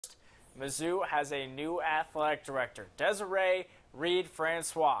Mizzou has a new athletic director. Desiree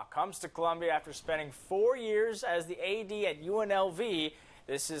Reed-Francois comes to Columbia after spending 4 years as the AD at UNLV.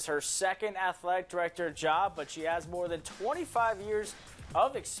 This is her second athletic director job, but she has more than 25 years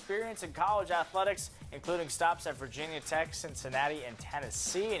of experience in college athletics, including stops at Virginia Tech, Cincinnati, and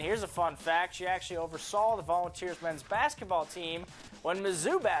Tennessee. And here's a fun fact. She actually oversaw the Volunteers men's basketball team when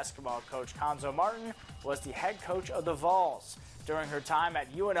Mizzou basketball coach Conzo Martin was the head coach of the Vols. During her time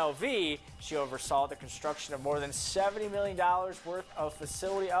at UNLV, she oversaw the construction of more than $70 million worth of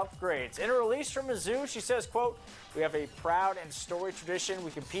facility upgrades. In a release from Mizzou, she says, quote, "We have a proud and storied tradition. We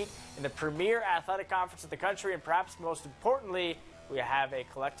compete in the premier athletic conference in the country, and perhaps most importantly, we have a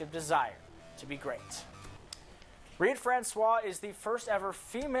collective desire to be great." Reed-Francois is the first ever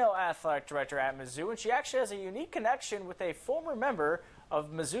female athletic director at Mizzou, and she actually has a unique connection with a former member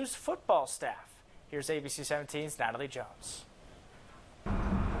of Mizzou's football staff. Here's ABC 17's Natalie Jones.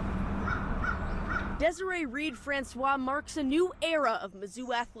 Desiree Reed-Francois marks a new era of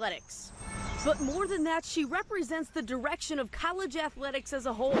Mizzou athletics. But more than that, she represents the direction of college athletics as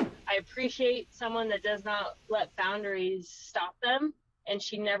a whole. I appreciate someone that does not let boundaries stop them, and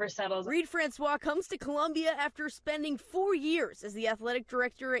she never settles. Reed-Francois comes to Columbia after spending 4 years as the athletic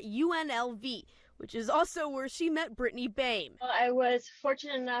director at UNLV, which is also where she met Brittany Boehm. Well, I was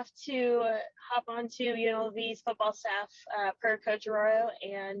fortunate enough to hop onto UNLV's football staff per Coach Arroyo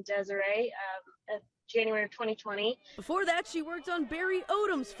and Desiree January of 2020. Before that, she worked on Barry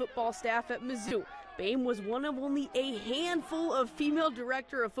Odom's football staff at Mizzou. Boehm was one of only a handful of female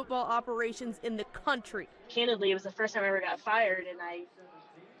director of football operations in the country. Candidly, it was the first time I ever got fired, and I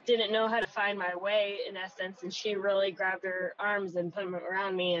didn't know how to find my way, in essence, and she really grabbed her arms and put them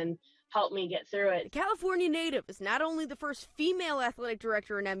around me and helped me get through it. The California native is not only the first female athletic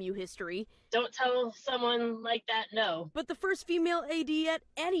director in MU history. Don't tell someone like that no. But the first female AD at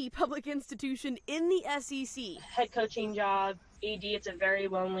any public institution in the SEC. Head coaching job, AD, it's a very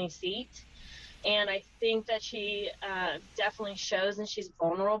lonely seat. And I think that she definitely shows, and she's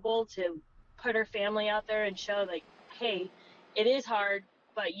vulnerable to put her family out there and show, like, hey, it is hard,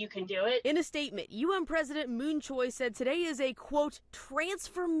 but you can do it. In a statement, UM President Moon Choi said today is a, quote,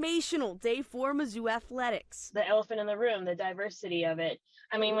 transformational day for Mizzou athletics. The elephant in the room, the diversity of it.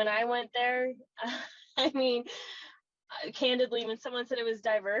 I mean, when I went there, candidly, when someone said it was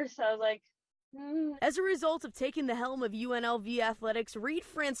diverse, I was like, As a result of taking the helm of UNLV athletics,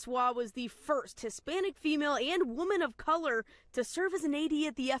 Reed-Francois was the first Hispanic female and woman of color to serve as an AD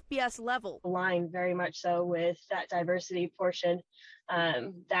at the FBS level. Aligned very much so with that diversity portion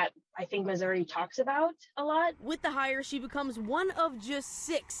that I think Missouri talks about a lot. With the hire, she becomes one of just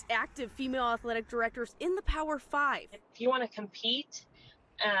 6 active female athletic directors in the Power 5. If you want to compete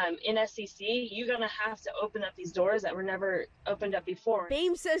in SEC, you're going to have to open up these doors that were never opened up before.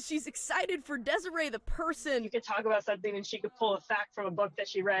 Boehm says she's excited for Desiree the person. You could talk about something and she could pull a fact from a book that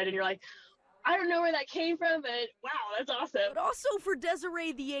she read and you're like, I don't know where that came from, but wow, that's awesome. But also for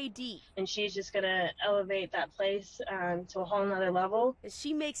Desiree the AD. And she's just going to elevate that place to a whole nother level. As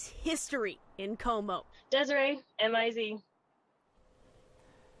she makes history in Como. Desiree, MIZ.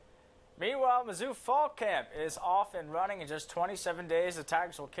 Meanwhile, Mizzou Fall Camp is off and running in just 27 days. The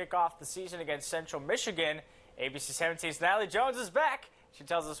Tigers will kick off the season against Central Michigan. ABC 17's Natalie Jones is back. She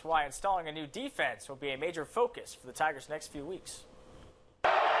tells us why installing a new defense will be a major focus for the Tigers next few weeks.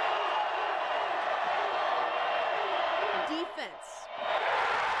 Defense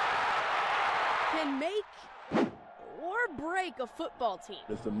can make or break a football team.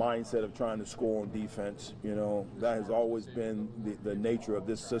 It's the mindset of trying to score on defense. You know, that has always been the nature of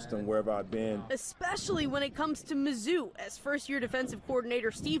this system wherever I've been. Especially when it comes to Mizzou, as first-year defensive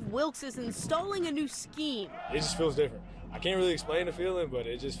coordinator Steve Wilkes is installing a new scheme. It just feels different. I can't really explain the feeling, but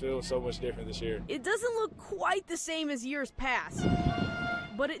it just feels so much different this year. It doesn't look quite the same as years past,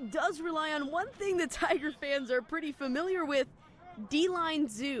 but it does rely on one thing that Tiger fans are pretty familiar with: D-line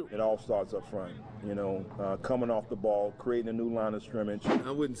zoo. It all starts up front, you know, coming off the ball, creating a new line of scrimmage.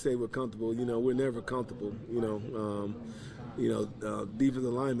 I wouldn't say we're comfortable. You know, we're never comfortable.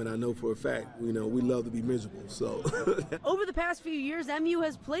 Defensive linemen, I know for a fact, we love to be miserable. So over the past few years, MU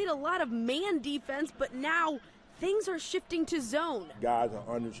has played a lot of man defense, but now things are shifting to zone. Guys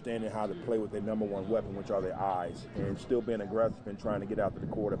are understanding how to play with their number one weapon, which are their eyes, and still being aggressive and trying to get after the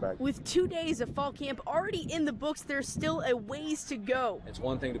quarterback. With 2 days of fall camp already in the books, there's still a ways to go. It's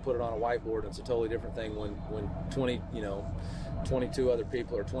one thing to put it on a whiteboard, and it's a totally different thing when 22 other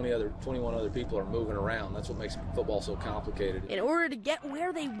people or 21 other people are moving around. That's what makes football so complicated. In order to get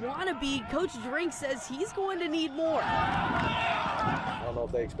where they want to be, Coach Drink says he's going to need more. I don't know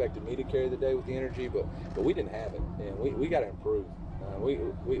if they expected me to carry the day with the energy, but we didn't have it, and we got to improve.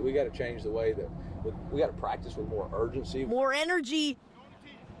 We got to change the way that we got to practice with more urgency, more energy,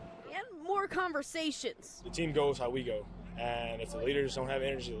 and more conversations. The team goes how we go. And if the leaders don't have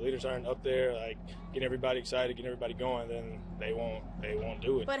energy, the leaders aren't up there, like, getting everybody excited, getting everybody going, then they won't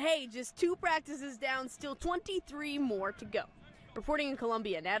do it. But hey, just 2 practices down, still 23 more to go. Reporting in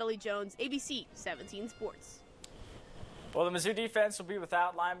Columbia, Natalie Jones, ABC 17 Sports. Well, the Mizzou defense will be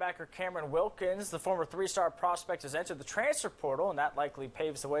without linebacker Cameron Wilkins. The former 3-star prospect has entered the transfer portal, and that likely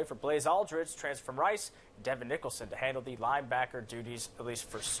paves the way for Blaze Aldridge, transfer from Rice, and Devin Nicholson to handle the linebacker duties, at least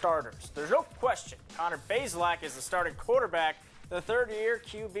for starters. There's no question Connor Bazelak is the starting quarterback. The third-year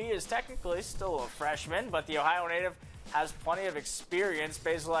QB is technically still a freshman, but the Ohio native has plenty of experience.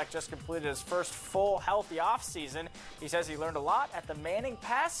 Bazelak just completed his first full healthy offseason. He says he learned a lot at the Manning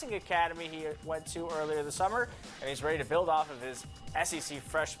Passing Academy he went to earlier this summer, and he's ready to build off of his SEC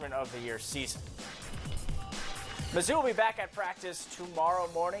Freshman of the Year season. Mizzou will be back at practice tomorrow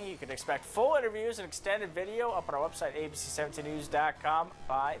morning. You can expect full interviews and extended video up on our website, abc17news.com,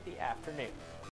 by the afternoon.